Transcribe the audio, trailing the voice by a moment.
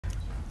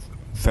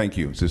Thank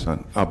you.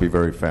 I'll be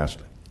very fast.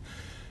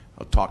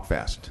 I'll talk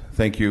fast.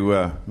 Thank you,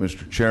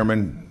 Mr.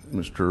 Chairman,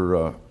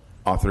 Mr.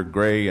 Arthur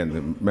Gray, and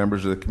the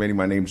members of the committee.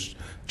 My name's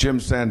Jim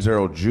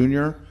Sanzaro,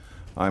 Jr.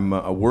 I'm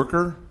a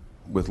worker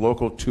with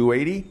Local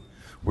 280.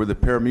 We're the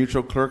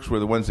pari-mutuel clerks. We're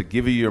the ones that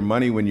give you your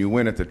money when you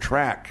win at the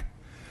track.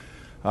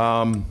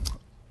 I'm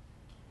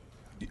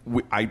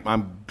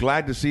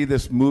glad to see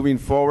this moving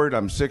forward.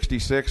 I'm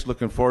 66,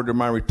 looking forward to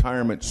my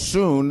retirement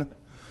soon.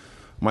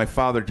 My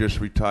father just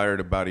retired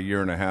about a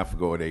year and a half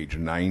ago at age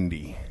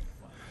 90.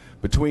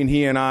 Between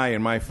he and I,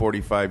 in my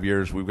 45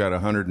 years, we've got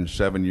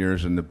 107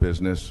 years in the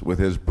business. With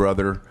his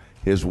brother,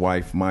 his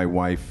wife,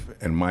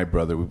 and my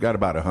brother, we've got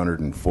about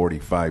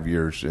 145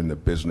 years in the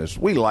business.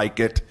 We like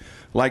it,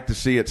 like to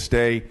see it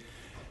stay.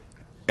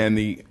 And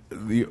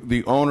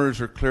the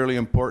owners are clearly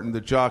important,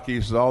 the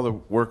jockeys, all the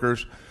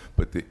workers.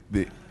 But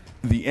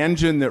the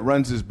engine that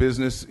runs his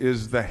business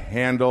is the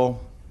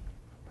handle.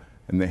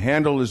 And the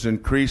handle is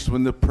increased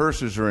when the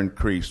purses are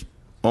increased.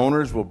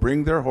 Owners will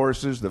bring their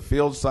horses, the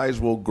field size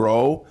will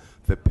grow,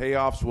 the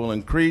payoffs will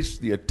increase,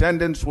 the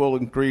attendance will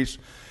increase,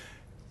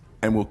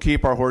 and we'll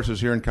keep our horses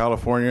here in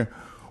California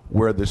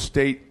where the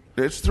state,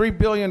 it's $3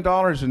 billion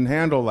in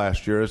handle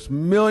last year. It's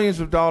millions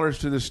of dollars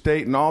to the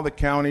state and all the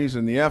counties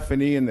and the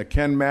F&E and the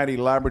Ken Maddie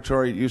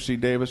Laboratory at UC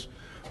Davis.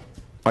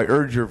 I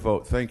urge your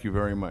vote. Thank you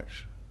very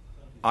much.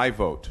 I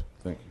vote.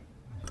 Thank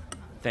you.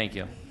 Thank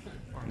you.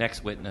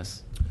 Next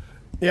witness.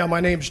 Yeah,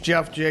 my name's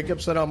Jeff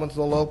Jacobs, and I'm with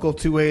the Local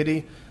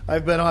 280.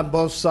 I've been on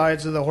both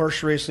sides of the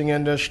horse racing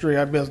industry.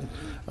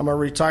 I'm a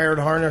retired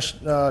harness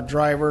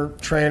driver,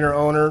 trainer,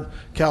 owner,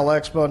 Cal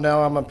Expo.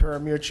 Now I'm a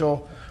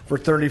pari-mutuel for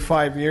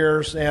 35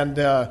 years, and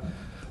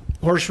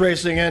horse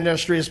racing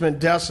industry has been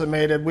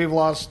decimated. We've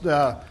lost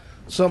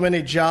so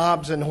many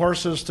jobs and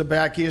horses to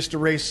back east to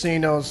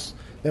racinos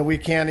that we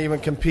can't even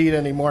compete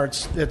anymore.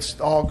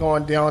 It's all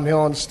going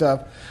downhill and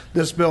stuff.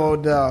 This bill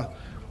would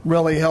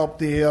really help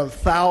the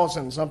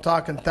thousands, I'm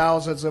talking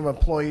thousands of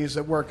employees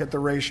that work at the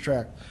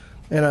racetrack.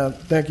 And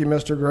thank you,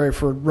 Mr. Gray,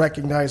 for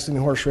recognizing the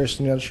horse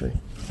racing industry.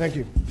 Thank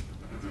you.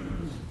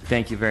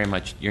 Thank you very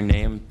much. Your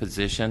name,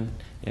 position,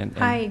 and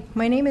Hi,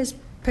 my name is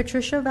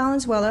Patricia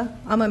Valenzuela.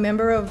 I'm a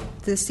member of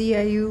the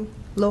CIU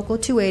Local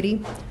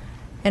 280,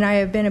 and I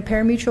have been a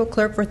pari-mutuel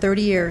clerk for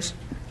 30 years.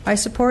 I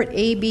support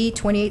AB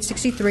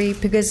 2863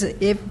 because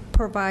it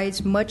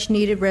provides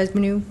much-needed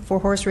revenue for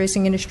horse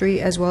racing industry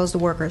as well as the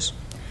workers.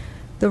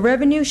 The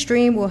revenue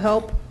stream will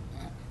help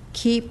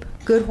keep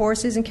good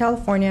horses in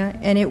California,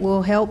 and it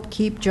will help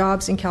keep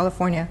jobs in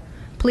California.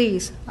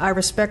 Please, I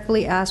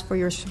respectfully ask for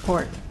your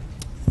support.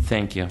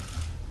 thank you.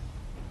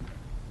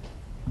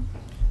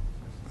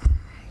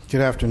 Good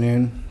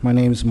afternoon. My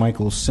name is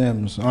Michael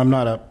Sims. I'm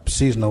not a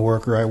seasonal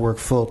worker. I work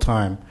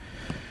full-time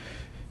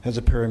as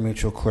a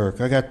pari-mutuel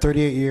clerk. I got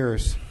 38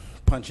 years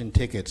punching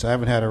tickets. I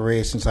haven't had a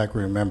race since I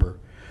can remember.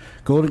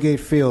 Golden Gate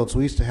Fields,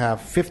 we used to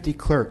have 50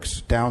 clerks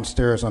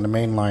downstairs on the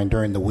main line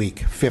during the week.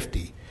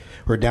 50.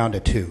 We're down to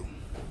 2.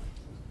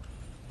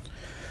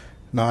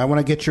 Now, I want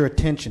to get your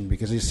attention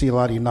because you see a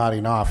lot of you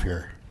nodding off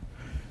here.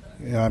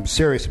 You know, I'm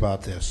serious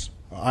about this.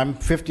 I'm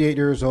 58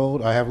 years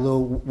old. I have a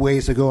little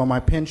ways to go on my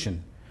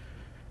pension.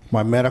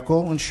 My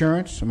medical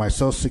insurance and my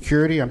Social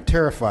Security, I'm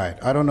terrified.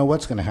 I don't know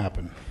what's going to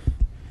happen.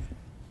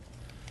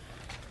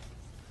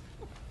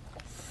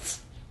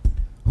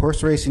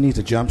 Horse racing needs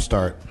a jump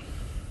start.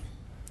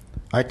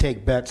 I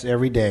take bets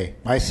every day.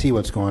 I see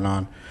what's going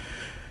on.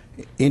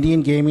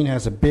 Indian gaming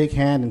has a big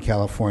hand in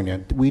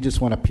California. We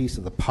just want a piece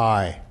of the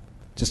pie,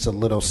 just a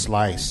little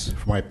slice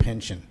for my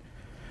pension.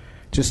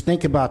 Just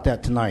think about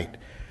that tonight.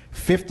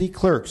 50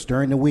 clerks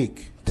during the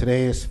week.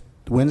 Today is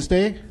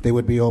Wednesday. They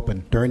would be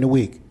open during the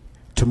week.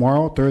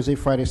 Tomorrow, Thursday,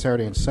 Friday,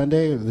 Saturday, and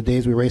Sunday, the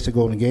days we race at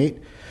Golden Gate,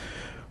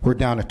 we're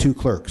down to 2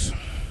 clerks.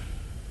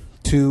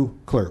 2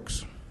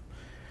 clerks.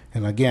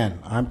 And again,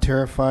 I'm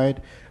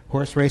terrified.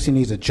 Horse racing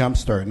needs a jump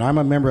start. And I'm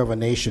a member of a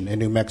nation in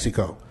New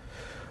Mexico.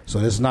 So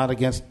this is not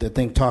against the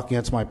thing talking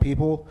against my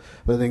people,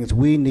 but the thing is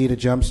we need a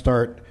jump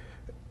start,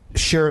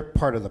 share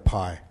part of the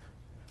pie.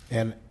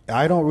 And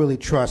I don't really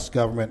trust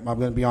government, I'm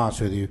going to be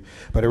honest with you,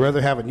 but I'd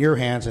rather have it in your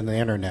hands than the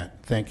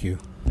internet. Thank you.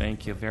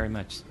 Thank you very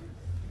much.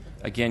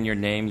 Again, your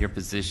name, your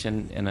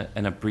position,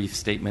 and a brief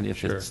statement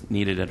if it's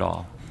needed at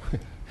all.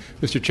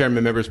 Mr.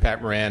 Chairman, members,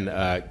 Pat Moran,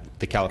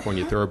 the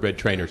California Thoroughbred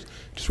Trainers.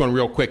 Just one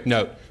real quick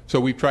note. So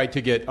we've tried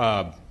to get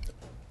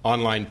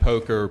online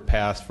poker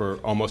passed for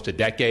almost a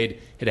decade.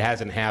 It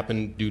hasn't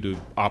happened due to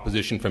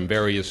opposition from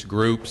various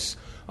groups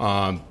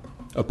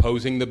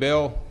opposing the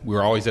bill.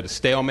 We're always at a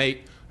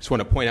stalemate. I just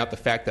want to point out the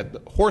fact that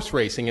horse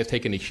racing has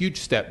taken a huge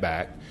step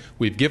back.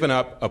 We've given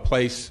up a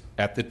place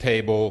at the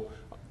table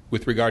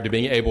with regard to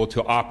being able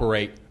to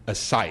operate a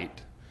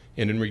site.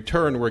 And in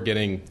return, we're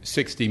getting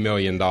 $60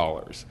 million.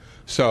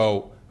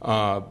 So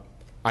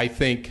I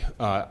think,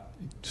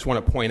 just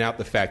want to point out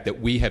the fact that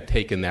we have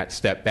taken that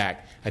step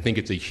back. I think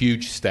it's a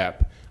huge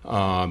step,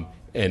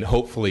 and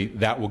hopefully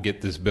that will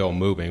get this bill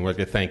moving. We're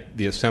going to thank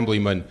the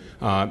Assemblyman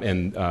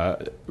and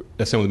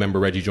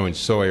Assemblymember Reggie Jones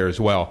Sawyer as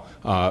well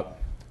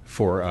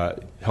for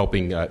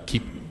helping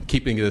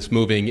keeping this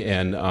moving,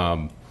 and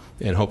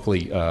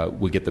hopefully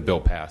we get the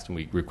bill passed, and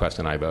we request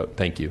an aye vote.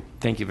 Thank you.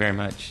 Thank you very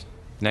much.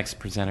 Next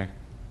presenter.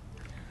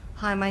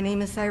 Hi, my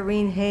name is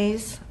Irene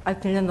Hayes.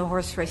 I've been in the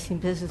horse racing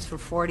business for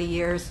 40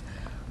 years.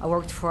 I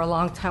worked for a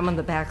long time on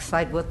the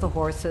backside with the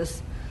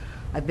horses.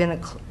 I've been a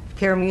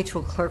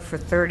pari-mutuel clerk for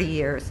 30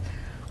 years.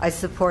 I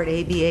support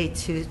ABA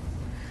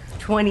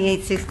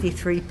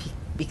 2863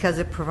 because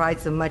it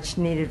provides a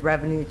much-needed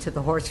revenue to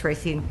the horse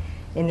racing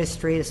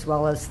industry as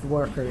well as the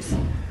workers.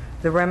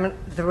 The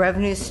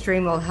revenue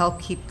stream will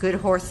help keep good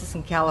horses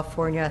in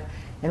California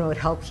and would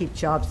help keep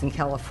jobs in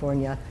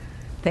California.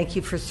 Thank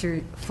you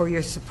for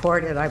your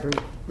support, and I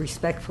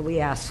respectfully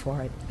ask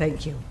for it.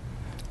 Thank you.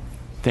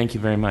 Thank you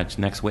very much.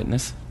 Next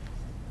witness.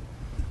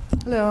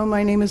 Hello,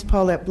 my name is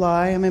Paulette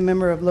Bly. I'm a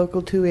member of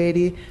Local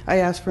 280. I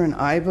ask for an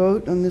aye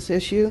vote on this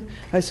issue.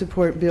 I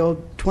support Bill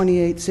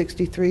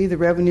 2863. The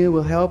revenue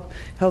will help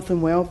health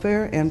and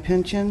welfare and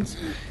pensions,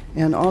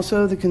 and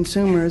also the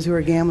consumers who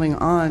are gambling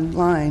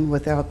online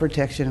without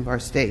protection of our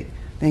state.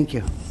 Thank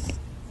you.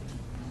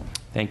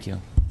 Thank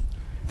you.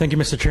 Thank you,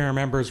 Mr. Chair and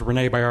members.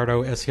 Renee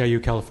Bayardo,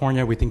 SEIU,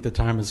 California. We think the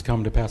time has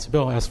come to pass the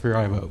bill. Ask for your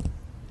aye vote.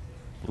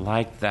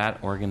 Like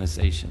that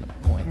organization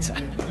of points.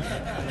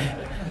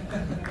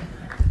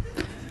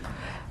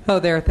 Hello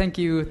there. Thank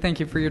you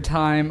for your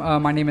time.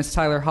 My name is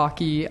Tyler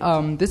Hockey.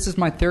 This is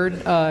my third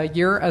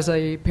year as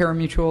a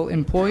pari-mutuel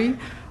employee.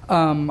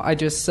 I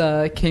just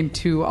came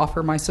to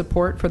offer my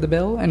support for the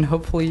bill, and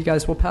hopefully you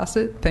guys will pass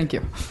it. Thank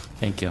you.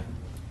 Thank you.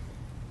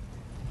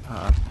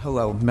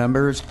 Hello,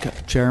 members,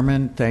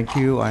 Chairman, thank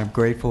you. I'm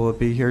grateful to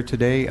be here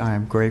today.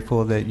 I'm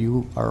grateful that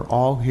you are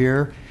all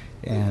here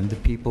and the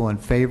people in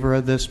favor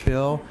of this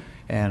bill,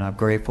 and I'm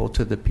grateful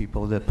to the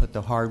people that put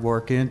the hard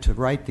work in to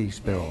write these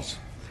bills.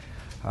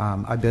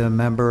 I've been a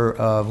member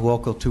of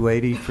Local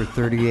 280 for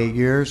 38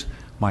 years.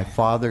 My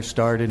father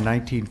started in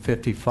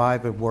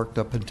 1955 and worked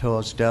up until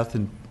his death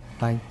in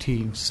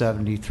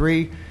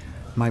 1973.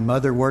 My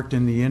mother worked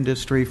in the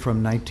industry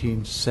from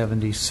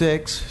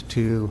 1976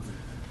 to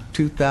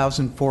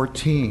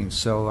 2014,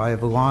 so I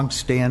have a long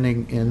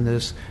standing in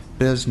this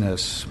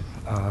business.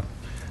 I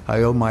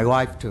owe my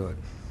life to it.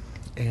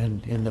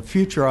 And in the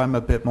future, I'm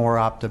a bit more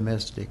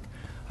optimistic.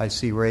 I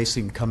see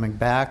racing coming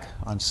back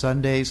on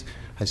Sundays.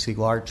 I see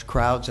large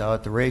crowds out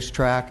at the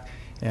racetrack,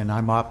 and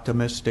I'm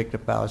optimistic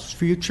about its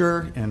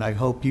future, and I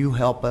hope you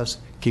help us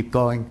keep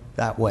going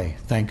that way.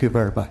 Thank you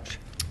very much.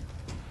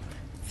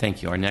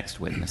 Thank you. Our next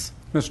witness.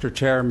 Mr.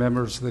 Chair,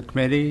 members of the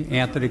committee,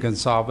 Anthony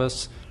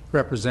Gonsalves,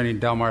 representing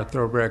Del Mar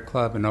Thoroughbred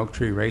Club and Oak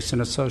Tree Racing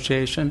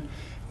Association.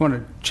 I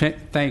want to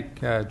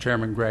thank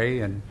Chairman Gray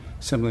and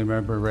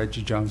Assemblymember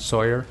Reggie Jones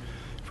Sawyer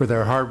for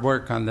their hard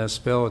work on this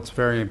bill. It's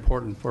very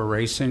important for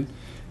racing.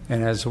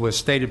 And as was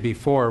stated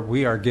before,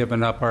 we are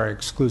giving up our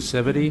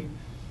exclusivity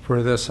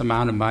for this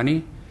amount of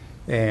money.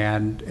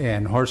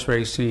 And horse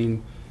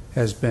racing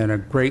has been a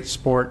great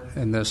sport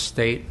in this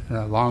state,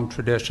 a long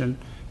tradition,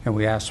 and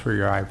we ask for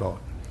your aye vote.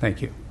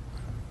 Thank you.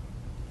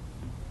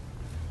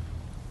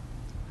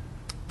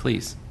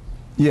 Please.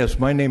 Yes,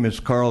 my name is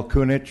Carl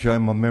Kunich.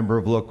 I'm a member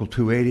of Local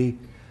 280.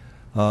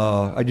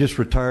 I just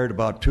retired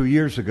about 2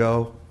 years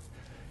ago,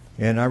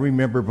 and I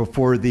remember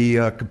before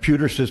the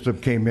computer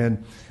system came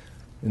in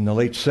the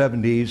late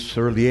 70s,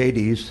 early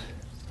 80s,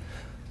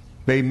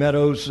 Bay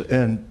Meadows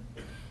and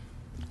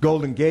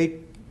Golden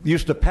Gate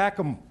used to pack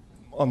them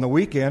on the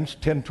weekends,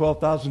 10,000,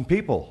 12,000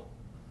 people.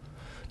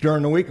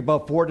 During the week,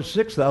 about 4,000 to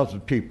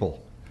 6,000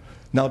 people.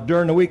 Now,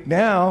 during the week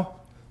now,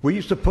 we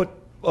used to put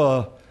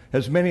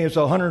as many as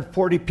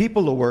 140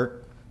 people to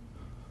work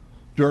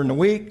during the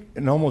week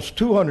and almost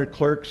 200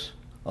 clerks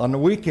on the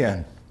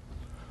weekend.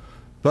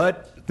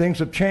 But things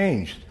have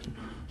changed.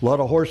 A lot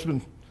of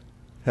horsemen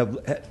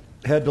have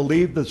had to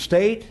leave the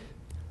state.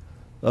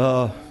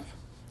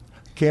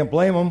 Can't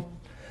blame them,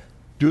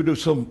 due to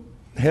some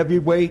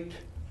heavyweight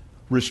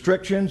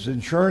restrictions,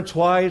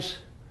 insurance-wise,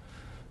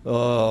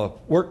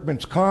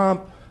 workman's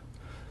comp,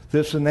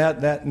 this and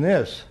that and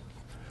this.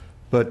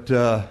 But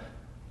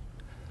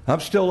I'm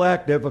still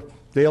active.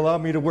 They allow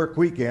me to work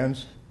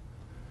weekends,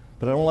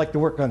 but I don't like to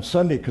work on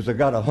Sunday because I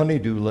got a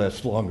honeydew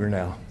list longer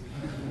now.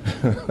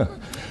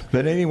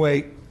 But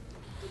anyway,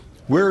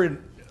 we're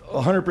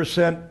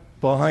 100%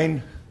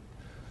 behind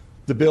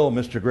the bill,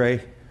 Mr.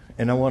 Gray,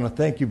 and I want to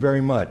thank you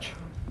very much.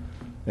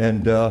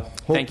 And hopefully,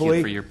 thank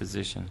you for your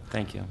position.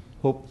 Thank you.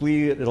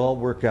 Hopefully it'll all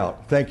work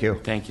out. Thank you.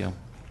 Thank you.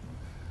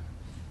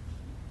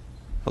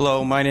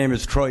 Hello, my name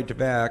is Troy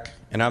DeBack,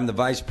 and I'm the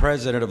Vice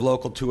President of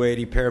Local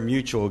 280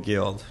 Pari-Mutuel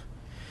Guild.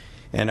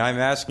 And I'm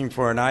asking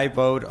for an aye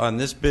vote on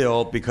this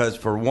bill because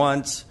for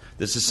once,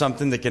 this is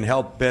something that can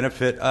help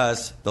benefit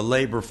us, the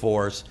labor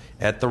force,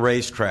 at the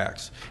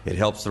racetracks. It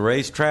helps the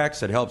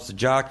racetracks, it helps the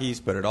jockeys,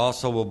 but it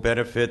also will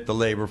benefit the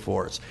labor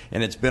force.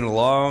 And it's been a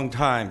long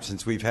time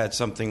since we've had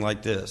something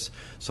like this.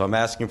 So I'm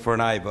asking for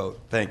an aye vote.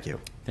 Thank you.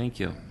 Thank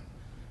you.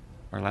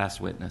 Our last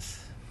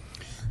witness.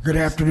 Good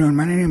afternoon.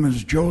 My name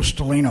is Joe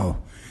Stellino.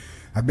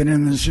 I've been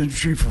in this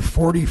industry for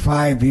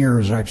 45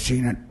 years. I've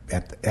seen it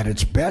at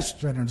its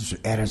best and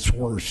at its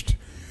worst.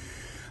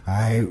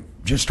 I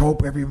just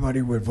hope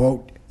everybody would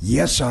vote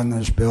yes on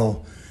this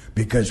bill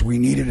because we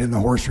need it in the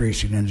horse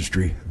racing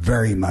industry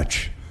very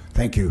much.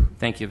 Thank you.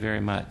 Thank you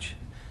very much.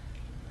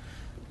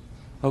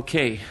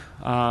 Okay.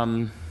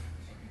 From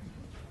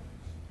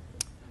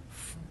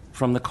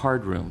the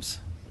card rooms,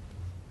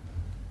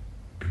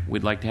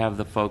 we'd like to have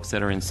the folks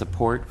that are in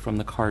support from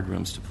the card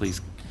rooms to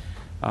please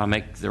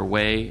make their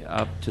way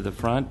up to the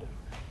front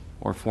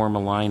or form a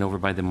line over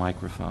by the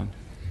microphone.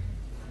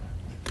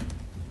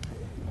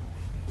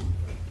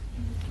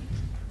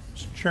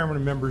 Mr. Chairman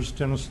and members,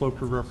 Dennis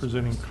Loper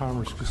representing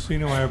Commerce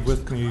Casino. I have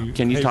with me...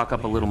 Can you talk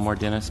up a little more,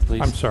 Dennis,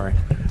 please? I'm sorry.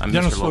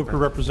 Dennis Loper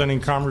representing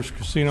Commerce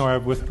Casino. I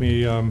have with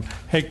me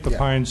Hake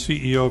Papine,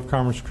 CEO of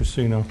Commerce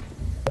Casino.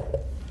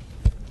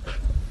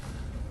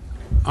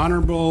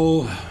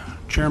 Honorable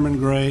Chairman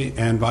Gray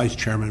and Vice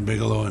Chairman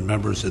Bigelow and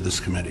members of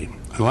this committee,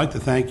 I'd like to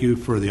thank you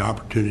for the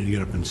opportunity to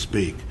get up and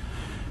speak.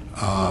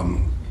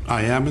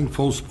 I am in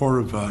full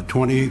support of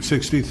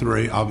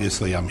 2863.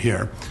 Obviously, I'm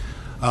here.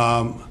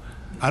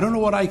 I don't know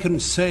what I can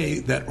say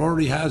that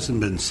already hasn't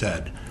been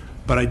said,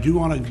 but I do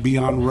want to be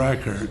on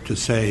record to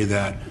say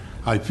that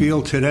I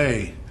feel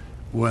today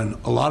when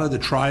a lot of the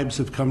tribes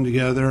have come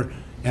together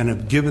and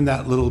have given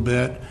that little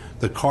bit,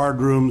 the card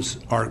rooms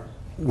are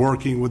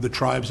working with the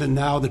tribes, and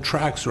now the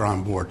tracks are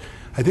on board.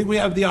 I think we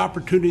have the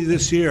opportunity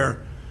this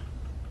year,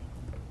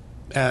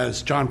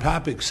 as John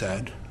Papik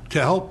said,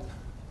 to help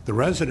the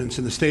residents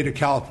in the state of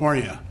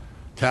California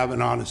to have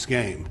an honest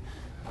game.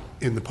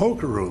 In the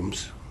poker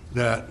rooms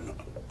that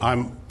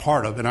I'm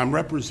part of, and I'm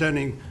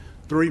representing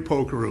 3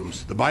 poker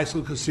rooms, the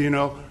Bicycle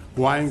Casino,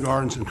 Hawaiian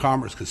Gardens, and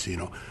Commerce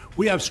Casino.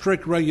 We have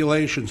strict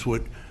regulations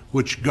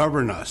which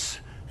govern us,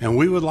 and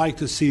we would like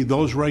to see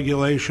those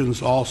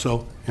regulations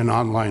also in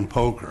online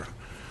poker.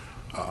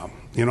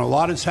 A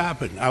lot has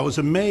happened. I was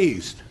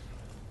amazed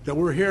that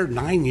we're here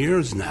 9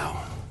 years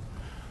now.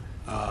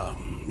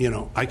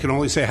 I can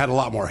only say I had a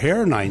lot more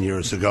hair 9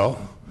 years ago,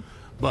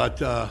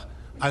 but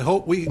I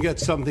hope we can get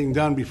something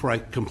done before I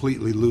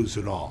completely lose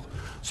it all.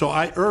 So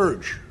I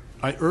urge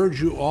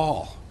you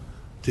all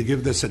to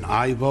give this an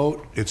aye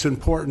vote. It's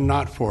important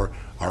not for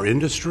our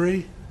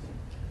industry,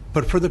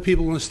 but for the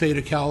people in the state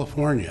of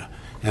California.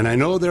 And I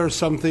know there are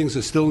some things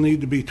that still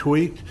need to be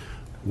tweaked.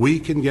 We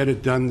can get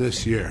it done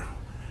this year.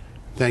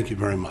 Thank you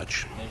very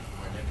much.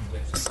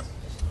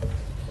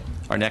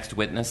 Our next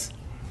witness.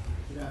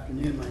 Good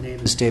afternoon. My name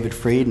is David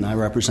Freed, and I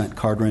represent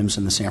card rooms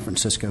in the San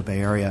Francisco Bay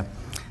Area.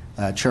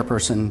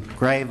 Chairperson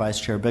Gray, Vice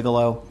Chair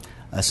Bigelow,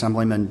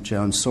 Assemblyman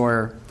Jones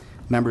Sawyer,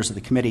 members of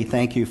the committee,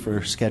 thank you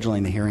for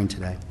scheduling the hearing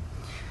today.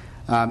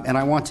 And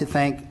I want to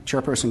thank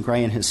Chairperson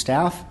Gray and his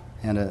staff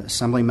and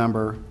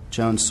Assemblymember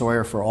Jones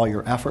Sawyer for all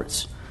your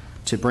efforts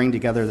to bring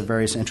together the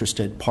various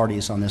interested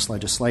parties on this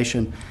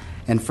legislation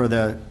and for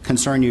the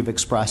concern you've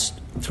expressed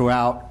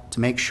throughout to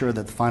make sure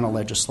that the final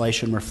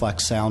legislation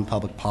reflects sound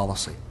public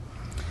policy.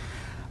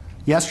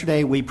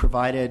 Yesterday, we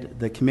provided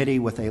the committee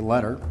with a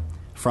letter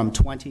from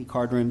 20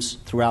 card rooms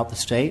throughout the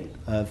state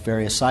of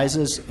various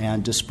sizes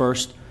and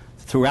dispersed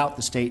throughout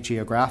the state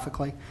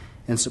geographically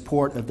in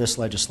support of this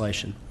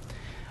legislation.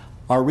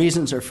 Our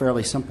reasons are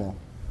fairly simple.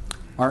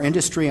 Our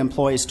industry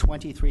employs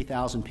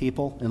 23,000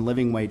 people in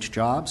living wage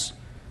jobs.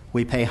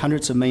 We pay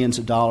hundreds of millions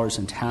of dollars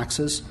in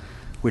taxes,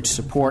 which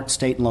support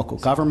state and local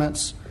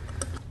governments,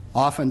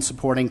 often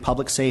supporting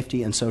public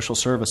safety and social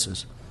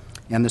services.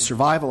 And the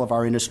survival of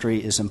our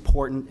industry is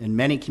important in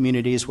many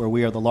communities where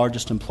we are the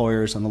largest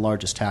employers and the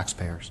largest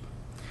taxpayers.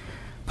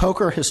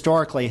 Poker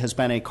historically has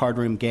been a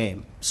cardroom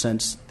game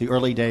since the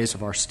early days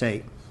of our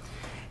state,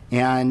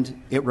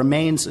 and it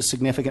remains a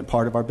significant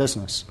part of our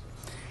business.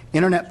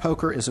 Internet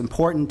poker is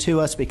important to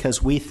us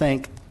because we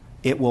think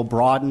it will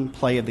broaden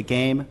play of the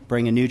game,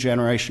 bring a new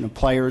generation of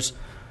players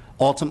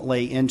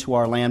ultimately into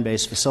our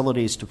land-based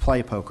facilities to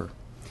play poker.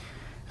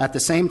 At the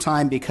same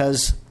time,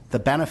 because the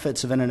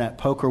benefits of Internet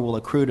poker will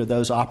accrue to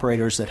those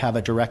operators that have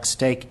a direct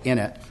stake in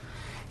it,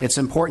 it's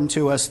important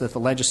to us that the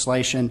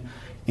legislation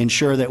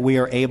ensure that we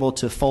are able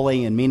to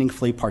fully and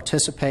meaningfully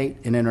participate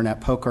in Internet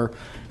poker,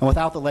 and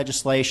without the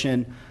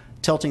legislation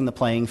tilting the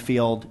playing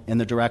field in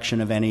the direction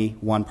of any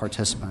one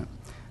participant.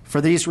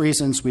 For these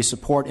reasons, we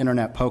support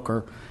Internet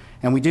poker,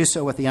 and we do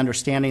so with the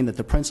understanding that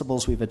the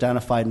principles we've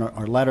identified in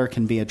our letter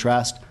can be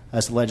addressed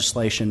as the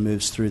legislation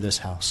moves through this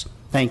House.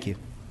 Thank you.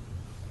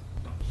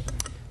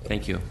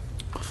 Thank you.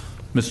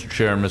 Mr.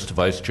 Chair, Mr.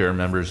 Vice Chair,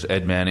 members,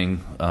 Ed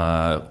Manning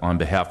on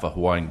behalf of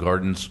Hawaiian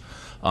Gardens.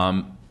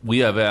 We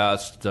have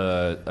asked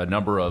a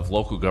number of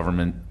local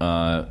government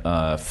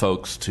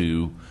folks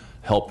to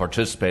help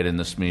participate in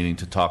this meeting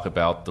to talk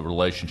about the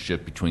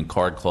relationship between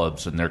card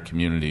clubs and their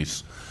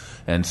communities.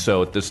 And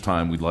so at this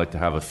time, we'd like to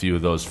have a few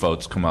of those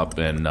folks come up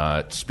and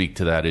speak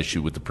to that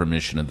issue with the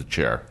permission of the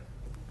chair.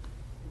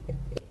 Thank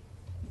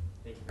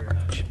you very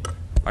much.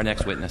 Our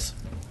next witness.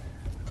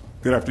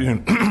 Good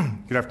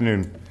afternoon. Good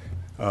afternoon,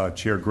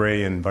 Chair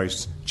Gray and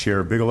Vice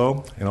Chair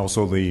Bigelow, and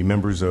also the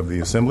members of the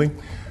Assembly.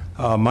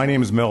 My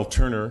name is Mel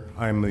Turner.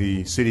 I'm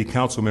the City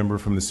Council member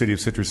from the City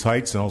of Citrus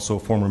Heights and also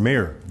former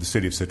mayor of the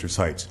City of Citrus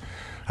Heights.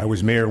 I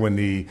was mayor when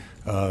the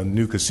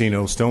new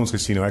casino, Stones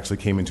Casino, actually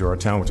came into our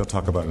town, which I'll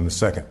talk about in a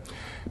second.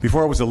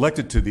 Before I was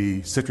elected to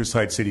the Citrus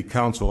Heights City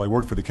Council, I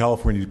worked for the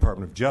California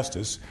Department of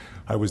Justice.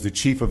 I was the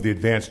chief of the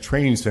Advanced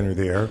Training Center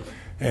there,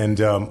 and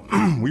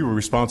we were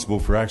responsible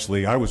for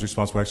I was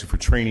responsible for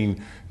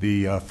training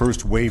the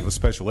first wave of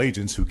special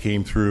agents who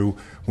came through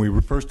when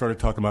we first started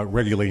talking about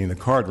regulating the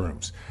card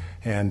rooms.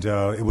 And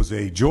it was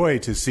a joy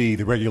to see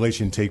the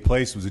regulation take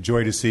place. It was a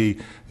joy to see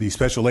the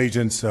special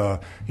agents,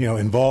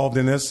 involved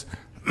in this.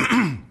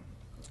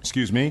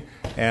 Excuse me.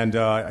 And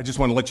I just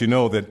want to let you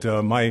know that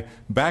my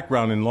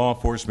background in law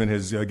enforcement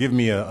has given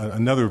me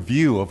another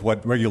view of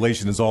what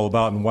regulation is all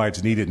about and why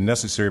it's needed and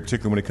necessary,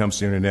 particularly when it comes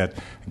to Internet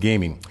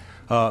gaming.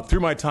 Through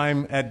my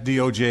time at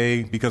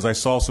DOJ, because I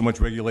saw so much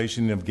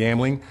regulation of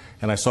gambling,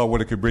 and I saw what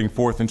it could bring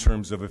forth in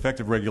terms of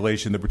effective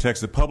regulation that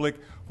protects the public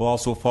while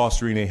also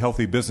fostering a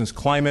healthy business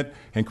climate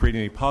and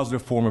creating a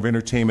positive form of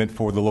entertainment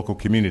for the local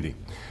community,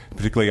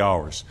 particularly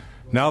ours.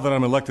 Now that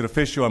I'm an elected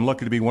official, I'm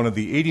lucky to be one of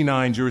the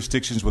 89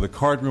 jurisdictions with a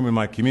card room in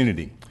my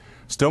community.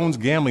 Stone's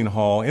Gambling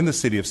Hall in the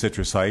city of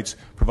Citrus Heights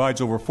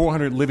provides over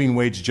 400 living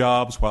wage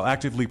jobs while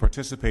actively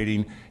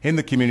participating in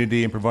the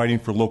community and providing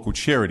for local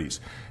charities.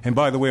 And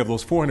by the way, of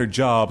those 400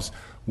 jobs,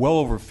 well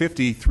over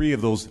 53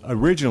 of those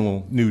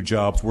original new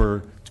jobs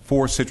were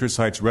for Citrus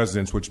Heights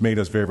residents, which made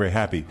us very, very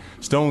happy.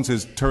 Stone's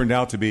has turned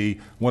out to be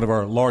one of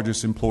our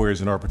largest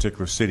employers in our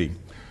particular city.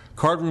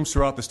 Card rooms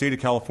throughout the state of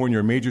California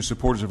are major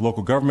supporters of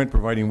local government,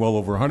 providing well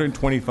over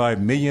 $125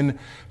 million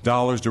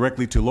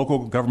directly to local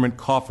government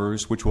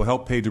coffers, which will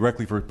help pay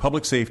directly for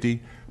public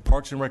safety,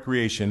 parks and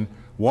recreation,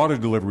 water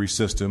delivery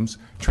systems,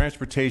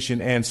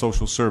 transportation, and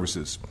social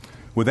services.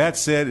 With that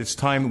said, it's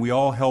time that we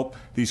all help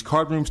these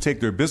card rooms take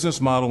their business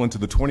model into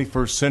the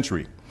 21st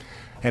century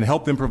and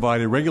help them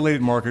provide a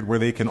regulated market where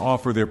they can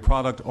offer their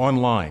product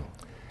online.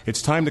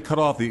 It's time to cut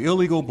off the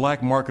illegal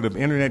black market of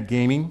Internet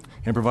gaming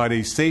and provide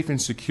a safe and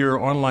secure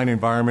online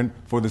environment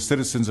for the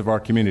citizens of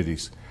our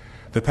communities.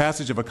 The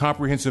passage of a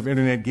comprehensive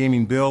Internet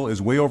gaming bill is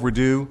way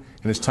overdue,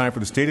 and it's time for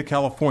the state of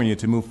California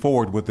to move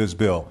forward with this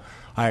bill.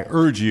 I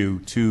urge you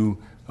to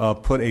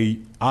put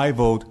an aye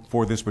vote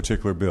for this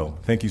particular bill.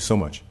 Thank you so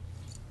much.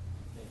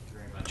 Thank you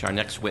very much. Our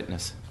next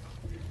witness.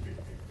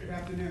 Good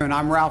afternoon.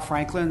 I'm Ralph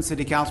Franklin,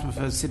 City Councilman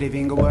for the City of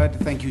Inglewood.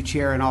 Thank you,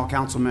 Chair, and all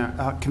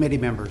committee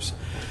members.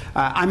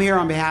 I'm here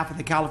on behalf of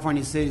the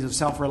California Cities of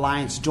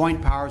Self-Reliance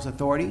Joint Powers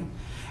Authority,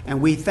 and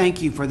we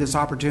thank you for this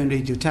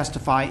opportunity to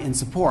testify in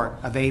support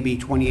of AB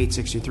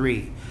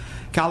 2863.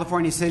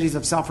 California Cities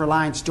of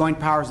Self-Reliance Joint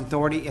Powers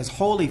Authority is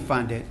wholly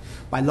funded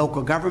by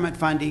local government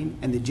funding,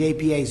 and the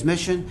JPA's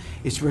mission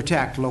is to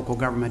protect local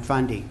government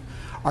funding.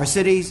 Our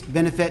cities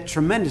benefit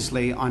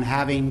tremendously on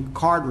having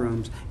card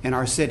rooms in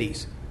our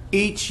cities.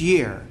 Each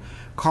year,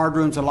 card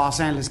rooms in Los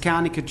Angeles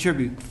County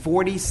contribute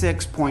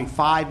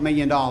 $46.5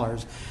 million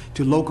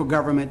to local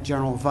government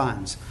general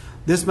funds.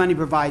 This money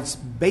provides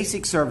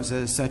basic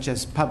services such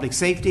as public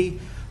safety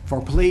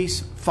for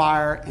police,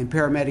 fire, and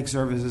paramedic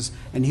services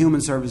and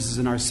human services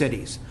in our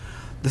cities.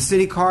 The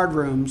city card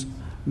rooms,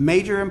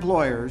 major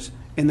employers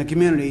in the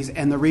communities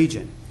and the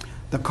region.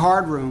 The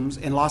card rooms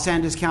in Los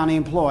Angeles County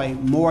employ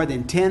more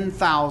than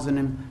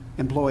 10,000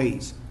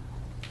 employees,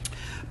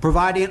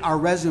 providing our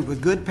residents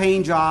with good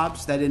paying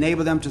jobs that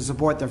enable them to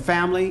support their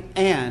family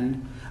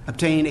and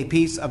obtain a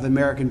piece of the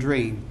American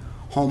dream,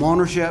 home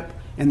ownership,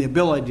 and the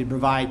ability to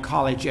provide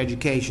college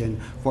education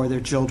for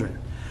their children.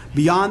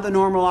 Beyond the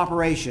normal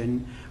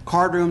operation,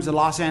 card rooms in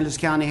Los Angeles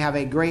County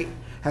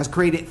has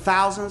created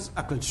thousands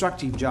of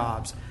constructive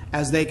jobs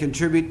as they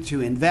contribute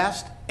to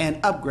invest and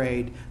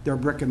upgrade their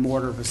brick and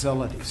mortar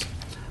facilities.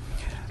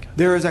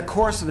 There is, of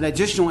course, an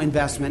additional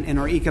investment in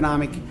our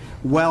economic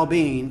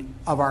well-being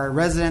of our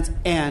residents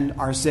and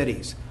our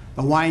cities.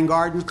 The Hawaiian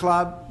Gardens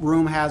Club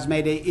room has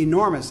made an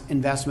enormous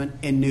investment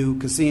in new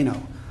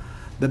casino.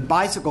 The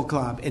Bicycle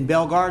Club in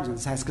Bell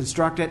Gardens has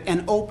constructed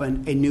and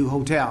opened a new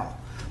hotel.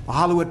 The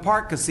Hollywood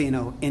Park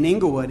Casino in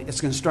Inglewood is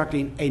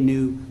constructing a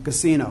new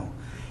casino.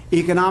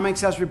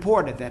 Economics has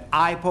reported that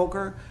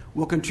iPoker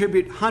will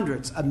contribute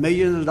hundreds of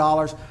millions of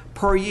dollars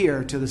per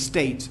year to the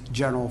state's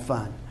general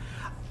fund.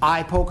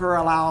 iPoker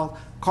allows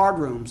card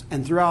rooms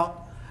and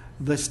throughout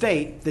the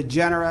state that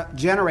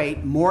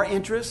generate more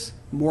interest,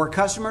 more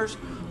customers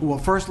who will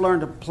first learn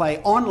to play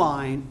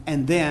online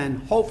and then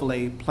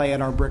hopefully play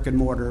at our brick and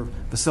mortar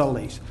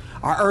facilities.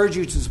 I urge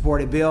you to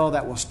support a bill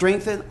that will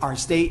strengthen our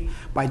state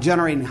by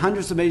generating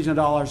hundreds of millions of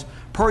dollars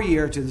per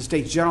year to the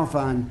state's general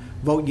fund.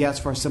 Vote yes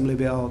for Assembly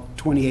Bill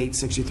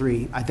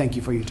 2863. I thank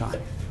you for your time.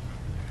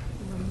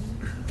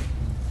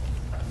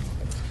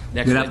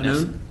 Next Good witness.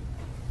 afternoon.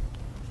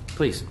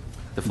 Please,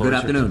 the floor Good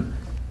is yours. afternoon.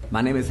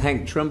 My name is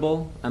Hank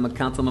Trimble. I'm a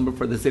council member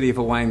for the City of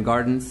Hawaiian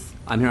Gardens.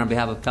 I'm here on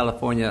behalf of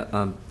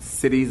California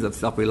Cities of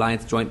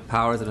Self-Reliance Joint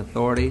Powers and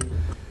Authority.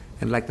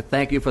 And I'd like to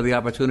thank you for the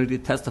opportunity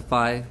to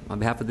testify on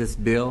behalf of this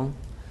bill.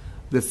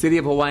 The City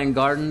of Hawaiian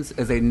Gardens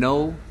is a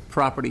no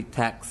property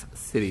tax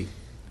city.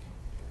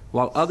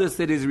 While other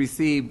cities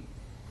receive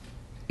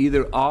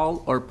either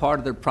all or part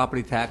of their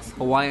property tax,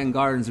 Hawaiian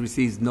Gardens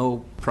receives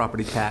no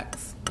property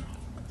tax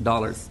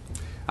dollars.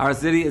 Our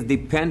city is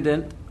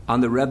dependent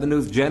on the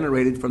revenues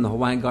generated from the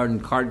Hawaiian Garden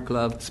Card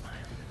Club.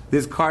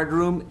 This card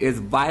room is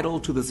vital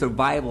to the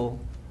survival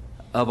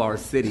of our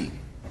city.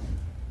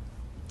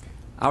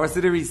 Our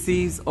city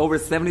receives over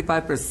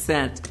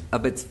 75%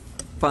 of its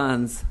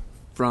funds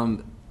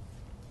from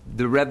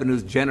the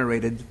revenues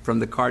generated from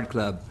the card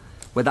club.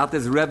 Without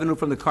this revenue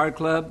from the card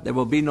club, there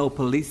will be no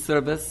police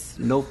service,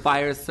 no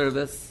fire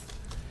service,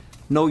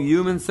 no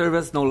human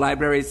service, no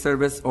library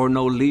service, or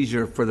no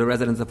leisure for the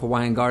residents of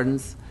Hawaiian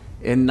Gardens.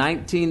 In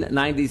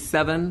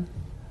 1997,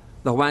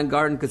 the Hawaiian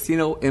Garden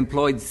Casino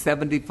employed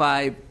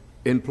 75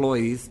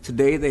 employees.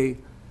 Today, they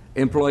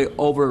employ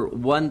over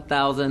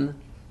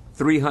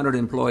 1,300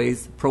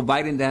 employees,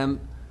 providing them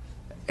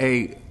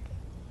a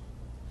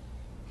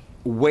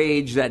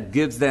wage that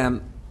gives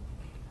them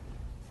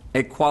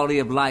a quality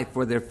of life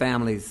for their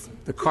families.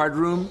 The card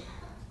room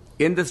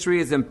industry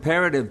is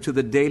imperative to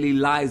the daily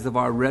lives of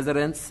our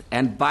residents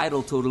and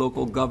vital to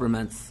local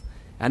governments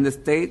and the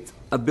state's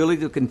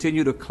ability to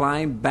continue to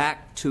climb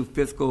back to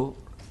fiscal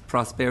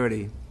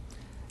prosperity.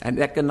 An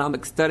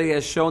economic study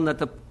has shown that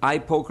the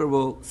iPoker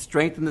will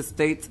strengthen the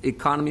state's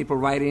economy,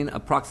 providing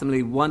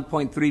approximately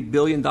 $1.3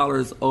 billion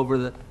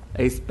over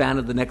a span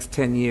of the next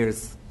 10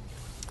 years.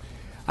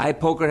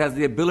 iPoker has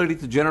the ability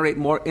to generate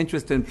more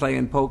interest in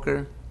playing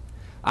poker.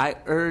 I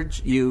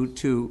urge you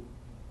to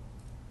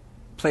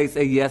place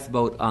a yes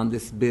vote on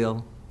this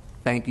bill.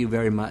 Thank you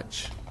very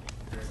much.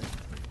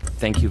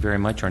 Thank you very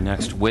much. Our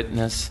next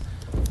witness,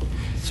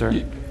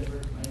 sir.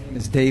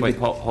 Ms. David. Wait,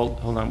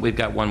 hold on. We've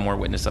got one more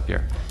witness up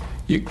here.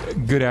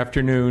 Good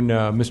afternoon,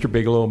 Mr.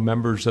 Bigelow,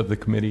 members of the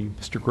committee,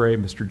 Mr. Gray,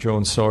 Mr.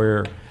 Jones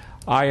Sawyer.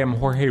 I am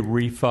Jorge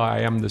Rifa. I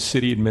am the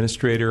city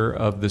administrator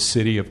of the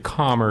City of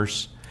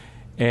Commerce,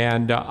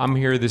 and I'm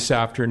here this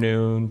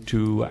afternoon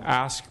to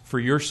ask for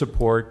your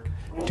support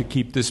to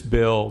keep this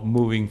bill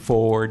moving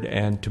forward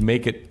and to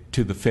make it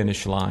to the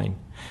finish line.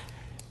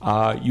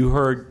 You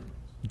heard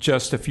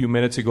just a few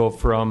minutes ago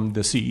from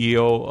the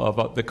CEO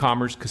of the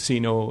Commerce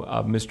Casino,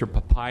 Mr.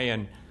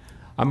 Papayan.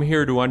 I'm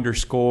here to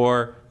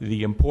underscore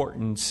the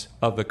importance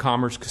of the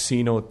Commerce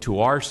Casino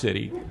to our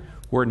city.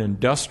 We're an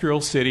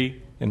industrial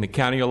city in the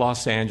county of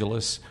Los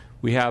Angeles.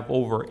 We have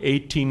over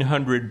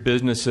 1,800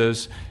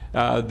 businesses.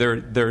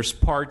 There's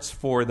parts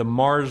for the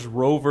Mars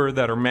rover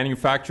that are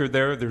manufactured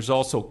there. There's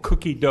also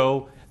cookie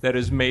dough that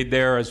is made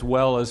there, as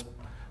well as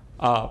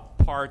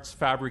parts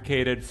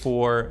fabricated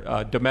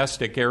for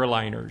domestic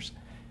airliners.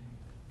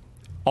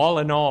 All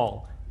in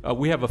all,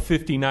 we have a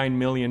 $59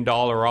 million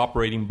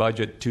operating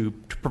budget to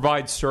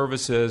provide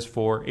services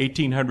for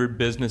 1,800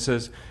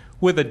 businesses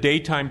with a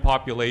daytime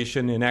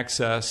population in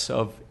excess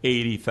of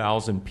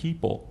 80,000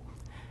 people.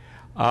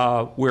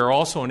 We're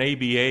also an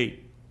AB8,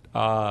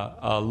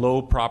 a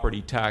low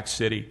property tax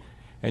city.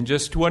 And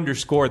just to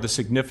underscore the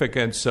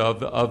significance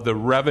of the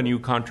revenue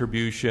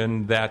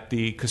contribution that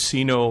the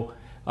casino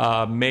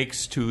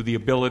makes to the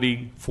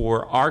ability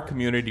for our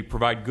community to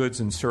provide goods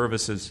and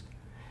services,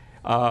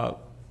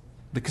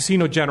 the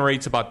casino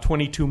generates about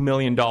 $22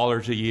 million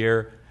a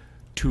year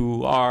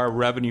to our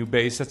revenue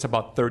base. That's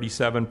about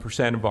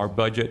 37% of our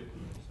budget.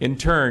 In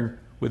turn,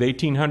 with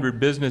 1,800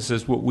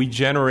 businesses, what we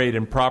generate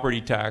in property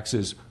tax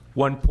is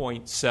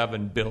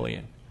 $1.7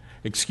 billion.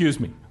 Excuse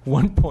me,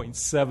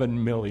 $1.7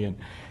 million.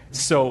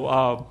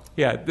 So,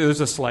 yeah, there's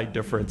a slight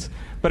difference.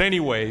 But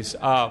anyways,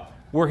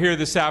 we're here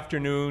this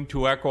afternoon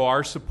to echo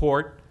our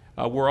support.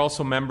 We're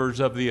also members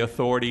of the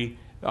authority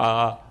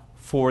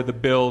for the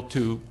bill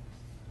to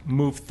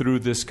move through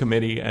this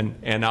committee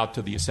and out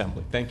to the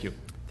Assembly. Thank you.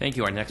 Thank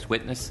you. Our next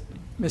witness.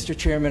 Mr.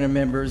 Chairman and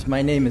members,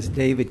 my name is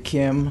David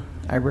Kim.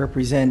 I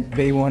represent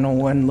Bay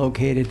 101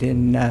 located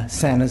in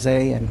San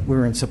Jose, and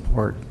we're in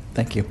support.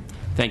 Thank you.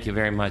 Thank you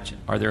very much.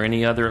 Are there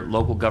any other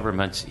local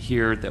governments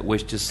here that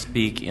wish to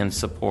speak in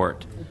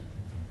support?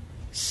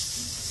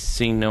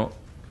 Seeing no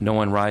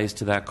one rise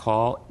to that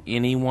call,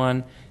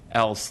 anyone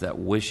else that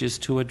wishes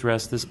to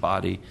address this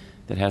body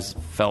that has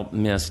felt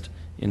missed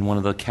in one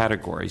of the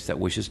categories that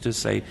wishes to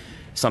say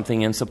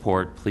something in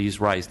support, please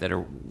rise, that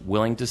are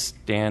willing to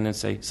stand and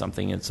say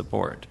something in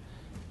support.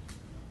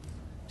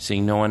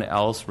 Seeing no one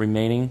else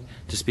remaining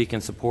to speak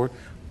in support,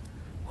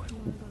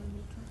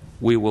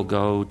 we will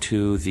go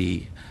to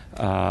the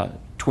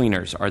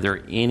tweeners. Are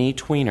there any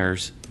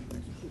tweeners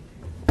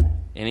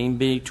in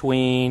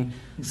between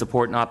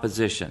support and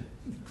opposition?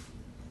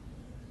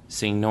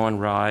 Seeing no one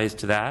rise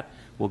to that,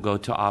 we'll go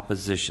to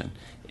opposition.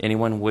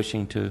 Anyone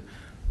wishing to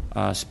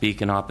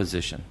speak in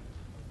opposition?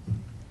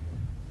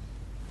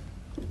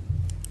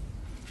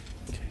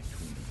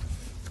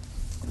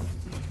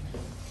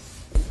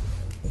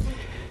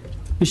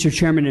 Mr.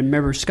 Chairman and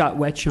members, Scott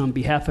Wetch on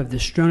behalf of the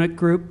Stronach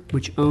Group,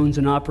 which owns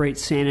and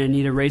operates Santa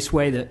Anita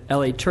Raceway, the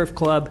LA Turf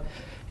Club,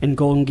 and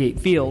Golden Gate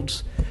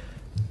Fields.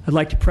 I'd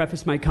like to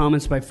preface my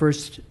comments by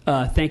first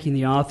thanking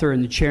the author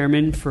and the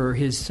chairman for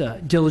his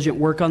diligent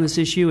work on this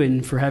issue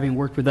and for having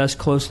worked with us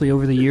closely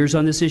over the years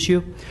on this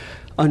issue.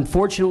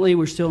 Unfortunately,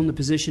 we're still in the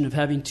position of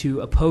having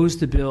to oppose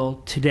the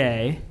bill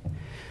today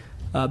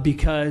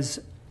because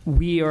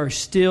we are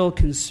still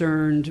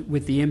concerned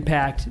with the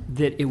impact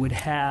that it would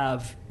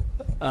have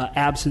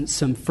absent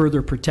some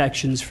further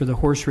protections for the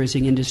horse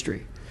racing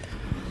industry.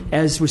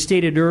 As was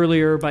stated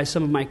earlier by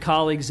some of my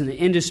colleagues in the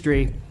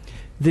industry,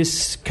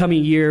 this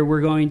coming year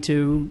we're going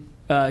to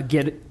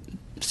get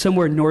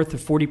somewhere north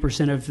of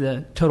 40% of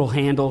the total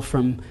handle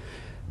from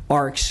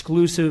our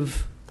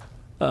exclusive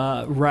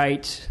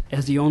right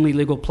as the only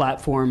legal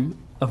platform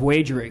of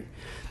wagering.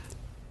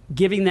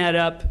 Giving that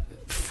up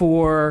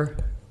for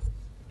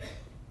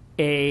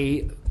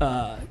a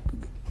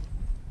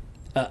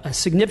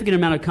significant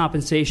amount of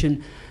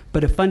compensation,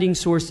 but a funding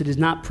source that is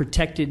not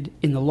protected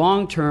in the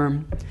long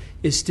term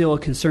is still a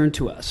concern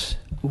to us.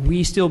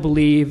 We still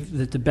believe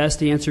that the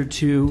best answer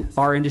to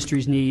our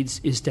industry's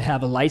needs is to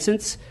have a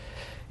license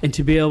and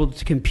to be able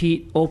to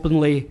compete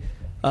openly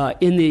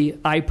in the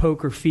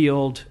iPoker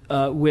field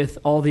with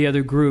all the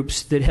other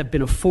groups that have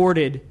been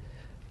afforded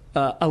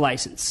a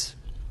license.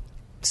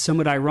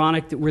 Somewhat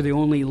ironic that we're the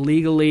only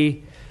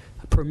legally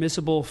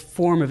permissible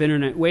form of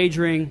internet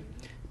wagering,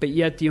 but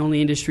yet the only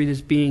industry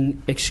that's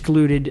being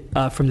excluded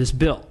from this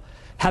bill.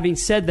 Having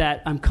said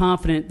that, I'm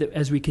confident that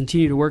as we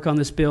continue to work on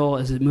this bill,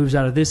 as it moves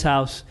out of this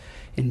House,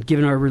 and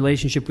given our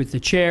relationship with the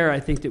chair, I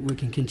think that we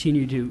can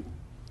continue to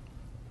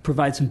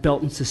provide some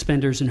belt and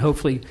suspenders and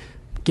hopefully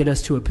get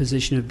us to a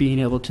position of being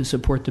able to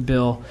support the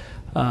bill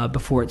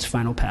before its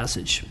final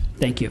passage.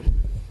 Thank you.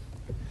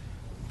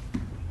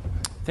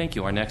 Thank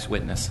you. Our next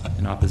witness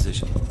in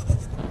opposition.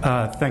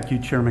 Thank you,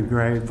 Chairman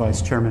Gray,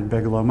 Vice Chairman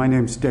Bigelow. My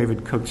name is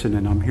David Cookson,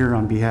 and I'm here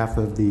on behalf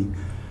of the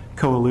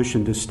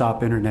Coalition to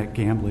Stop Internet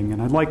Gambling.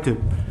 And I'd like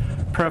to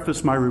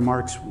preface my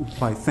remarks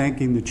by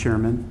thanking the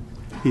chairman.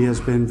 He has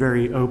been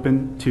very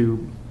open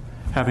to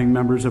having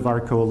members of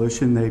our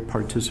coalition. They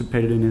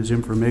participated in his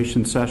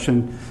information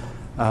session.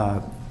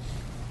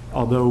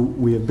 Although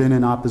we have been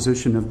in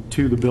opposition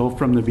to the bill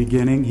from the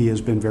beginning, he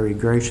has been very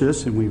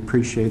gracious, and we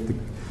appreciate the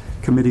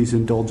committee's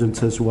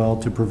indulgence as well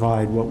to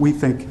provide what we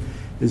think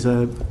is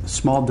a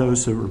small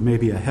dose or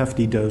maybe a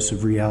hefty dose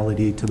of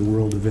reality to the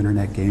world of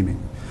internet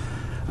gaming.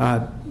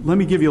 Let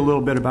me give you a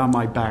little bit about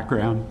my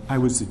background. I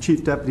was the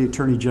Chief Deputy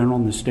Attorney General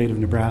in the state of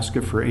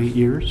Nebraska for 8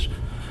 years.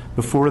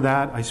 Before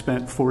that, I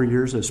spent 4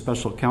 years as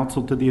Special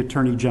Counsel to the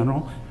Attorney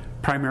General,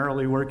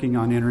 primarily working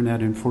on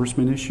internet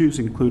enforcement issues,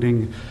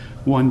 including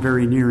one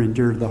very near and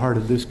dear to the heart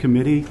of this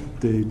committee,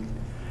 the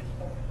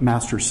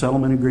Master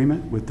Settlement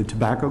Agreement with the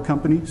tobacco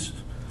companies.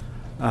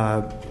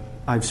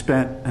 I've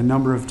spent a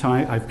number of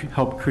time, I've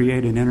helped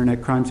create an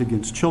Internet Crimes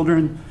Against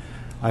Children.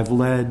 I've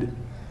led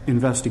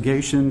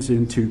investigations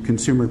into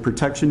consumer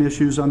protection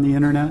issues on the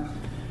internet.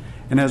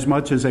 And as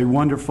much as a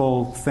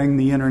wonderful thing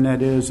the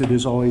internet is, it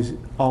is always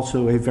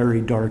also a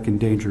very dark and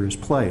dangerous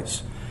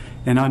place.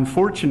 And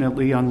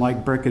unfortunately,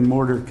 unlike brick and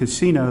mortar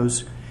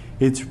casinos,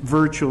 it's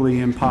virtually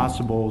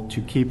impossible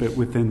to keep it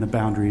within the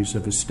boundaries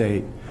of a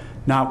state,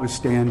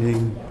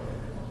 notwithstanding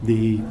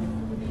the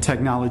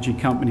technology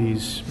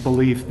companies'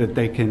 belief that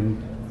they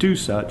can do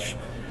such.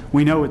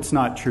 We know it's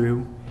not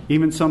true.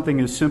 Even something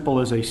as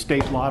simple as a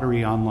state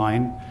lottery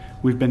online,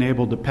 we've been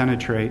able to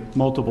penetrate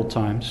multiple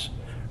times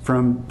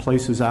from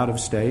places out of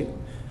state.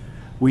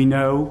 We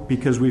know,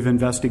 because we've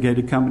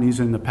investigated companies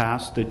in the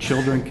past, that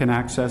children can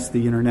access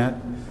the internet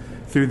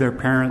through their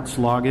parents'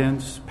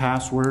 logins,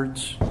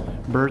 passwords,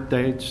 birth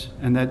dates,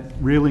 and that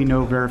really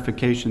no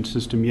verification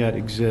system yet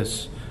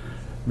exists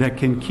that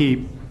can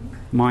keep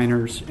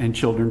minors and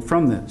children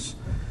from this.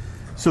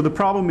 So the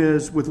problem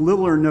is, with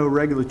little or no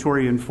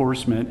regulatory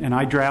enforcement, and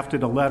I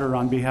drafted a letter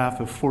on behalf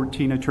of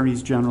 14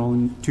 attorneys general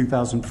in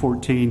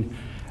 2014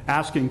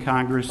 asking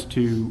Congress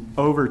to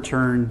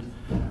overturn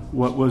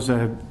what was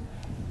a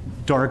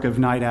dark of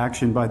night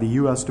action by the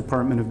U.S.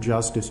 Department of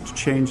Justice to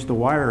change the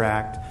Wire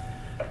Act.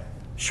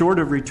 Short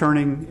of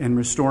returning and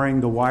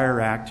restoring the Wire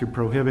Act to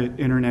prohibit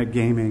internet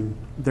gaming,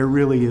 there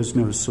really is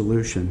no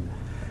solution.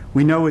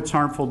 We know it's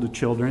harmful to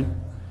children.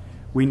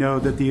 We know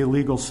that the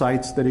illegal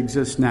sites that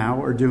exist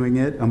now are doing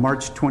it. A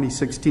March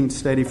 2016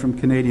 study from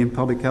Canadian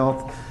Public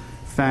Health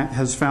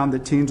has found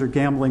that teens are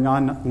gambling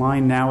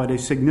online now at a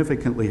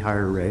significantly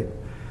higher rate.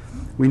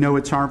 We know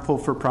it's harmful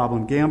for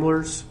problem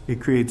gamblers.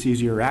 It creates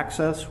easier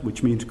access,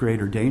 which means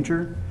greater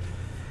danger.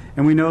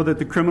 And we know that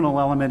the criminal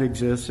element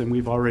exists, and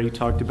we've already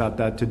talked about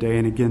that today.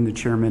 And again, the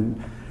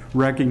chairman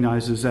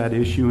recognizes that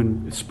issue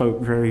and spoke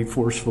very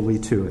forcefully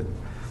to it.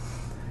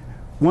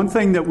 One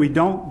thing that we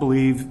don't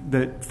believe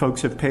that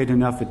folks have paid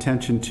enough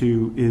attention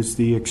to is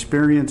the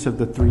experience of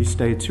the 3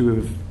 states who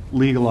have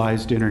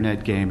legalized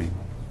internet gaming: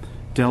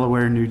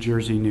 Delaware, New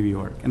Jersey, New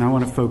York. And I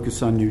want to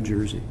focus on New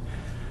Jersey.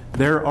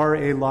 There are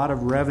a lot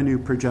of revenue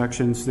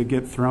projections that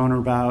get thrown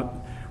about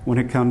when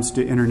it comes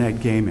to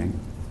internet gaming.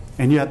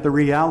 And yet the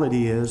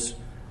reality is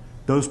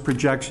those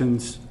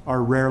projections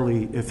are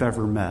rarely, if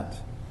ever, met.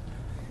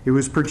 It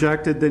was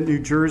projected that New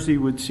Jersey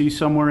would see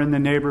somewhere in the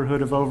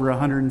neighborhood of over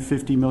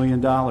 $150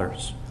 million.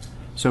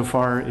 So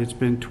far, it's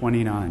been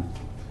 29,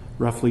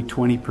 roughly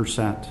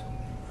 20%.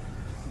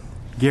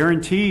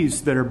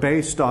 Guarantees that are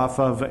based off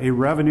of a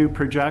revenue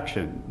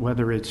projection,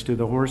 whether it's to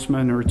the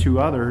horsemen or to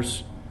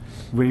others,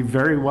 may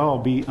very well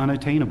be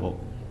unattainable,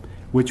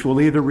 which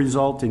will either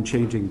result in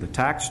changing the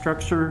tax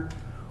structure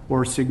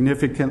or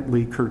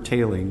significantly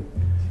curtailing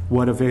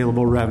what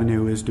available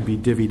revenue is to be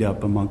divvied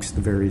up amongst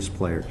the various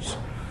players.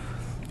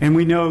 And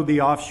we know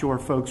the offshore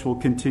folks will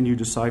continue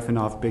to siphon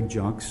off big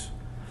chunks.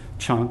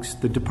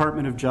 The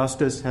Department of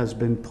Justice has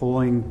been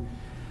pulling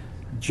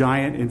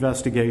giant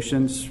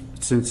investigations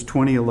since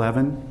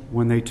 2011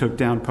 when they took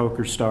down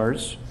Poker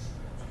Stars,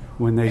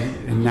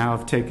 and now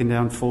have taken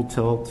down Full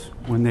Tilt,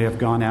 when they have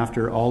gone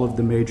after all of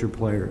the major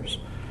players.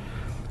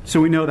 So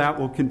we know that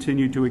will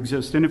continue to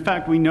exist. And in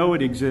fact, we know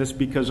it exists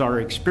because our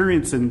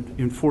experience in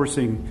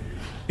enforcing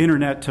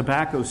internet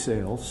tobacco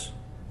sales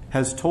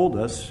has told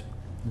us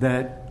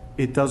that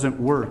it doesn't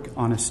work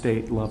on a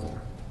state level.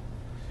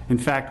 In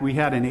fact, we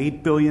had an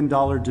 $8 billion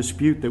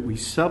dispute that we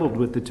settled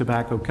with the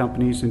tobacco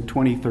companies in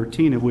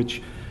 2013, of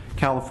which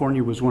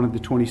California was one of the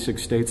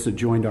 26 states that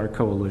joined our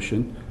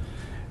coalition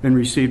and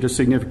received a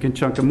significant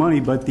chunk of money.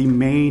 But the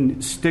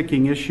main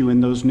sticking issue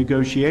in those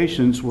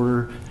negotiations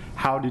were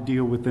how to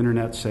deal with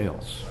internet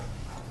sales.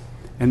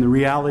 And the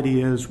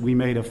reality is we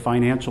made a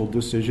financial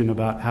decision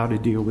about how to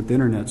deal with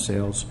internet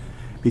sales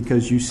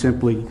because you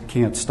simply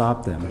can't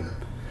stop them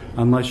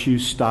unless you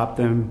stop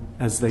them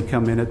as they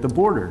come in at the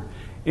border.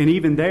 And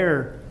even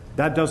there,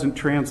 that doesn't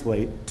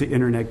translate to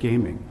internet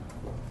gaming.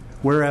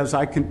 Whereas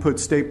I can put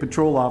state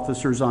patrol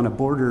officers on a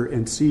border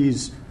and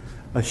seize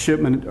a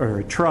shipment or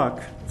a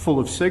truck full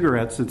of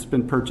cigarettes that's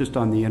been purchased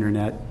on the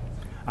internet,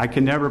 I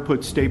can never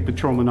put state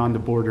patrolmen on the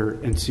border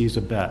and seize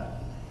a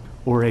bet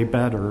or a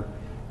bettor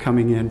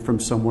coming in from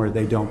somewhere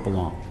they don't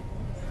belong.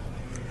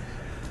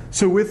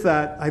 So with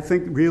that, I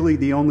think really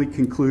the only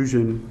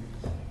conclusion,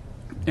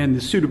 and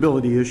the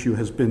suitability issue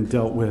has been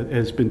dealt with,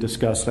 has been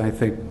discussed. I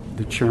think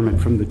the chairman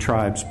from the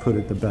tribes put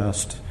it the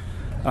best.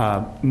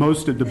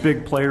 Most of the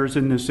big players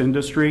in this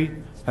industry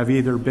have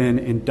either been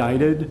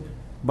indicted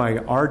by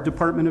our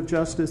Department of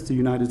Justice, the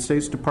United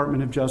States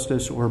Department of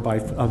Justice, or by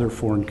other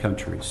foreign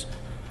countries.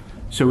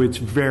 So it's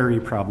very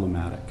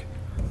problematic.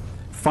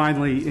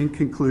 Finally, in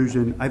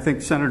conclusion, I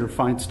think Senator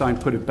Feinstein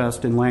put it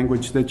best in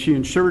language that she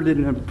inserted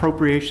in an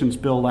appropriations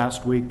bill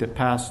last week that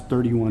passed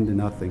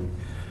 31-0,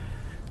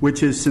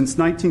 which is since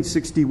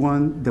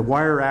 1961, the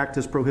Wire Act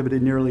has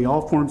prohibited nearly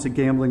all forms of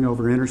gambling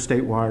over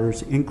interstate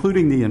wires,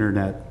 including the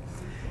internet,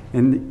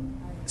 and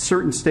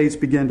certain states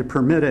began to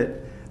permit it.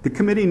 The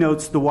committee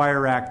notes the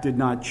Wire Act did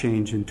not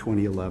change in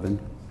 2011.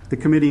 The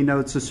committee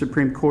notes the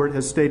Supreme Court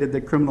has stated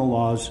that criminal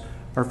laws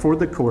are for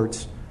the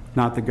courts,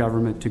 not the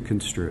government to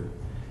construe.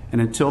 And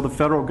until the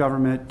federal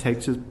government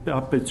takes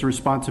up its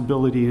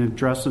responsibility and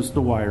addresses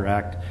the Wire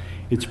Act,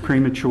 it's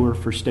premature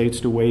for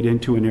states to wade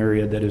into an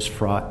area that is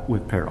fraught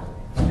with peril.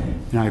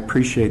 And I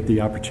appreciate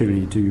the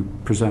opportunity to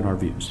present our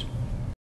views.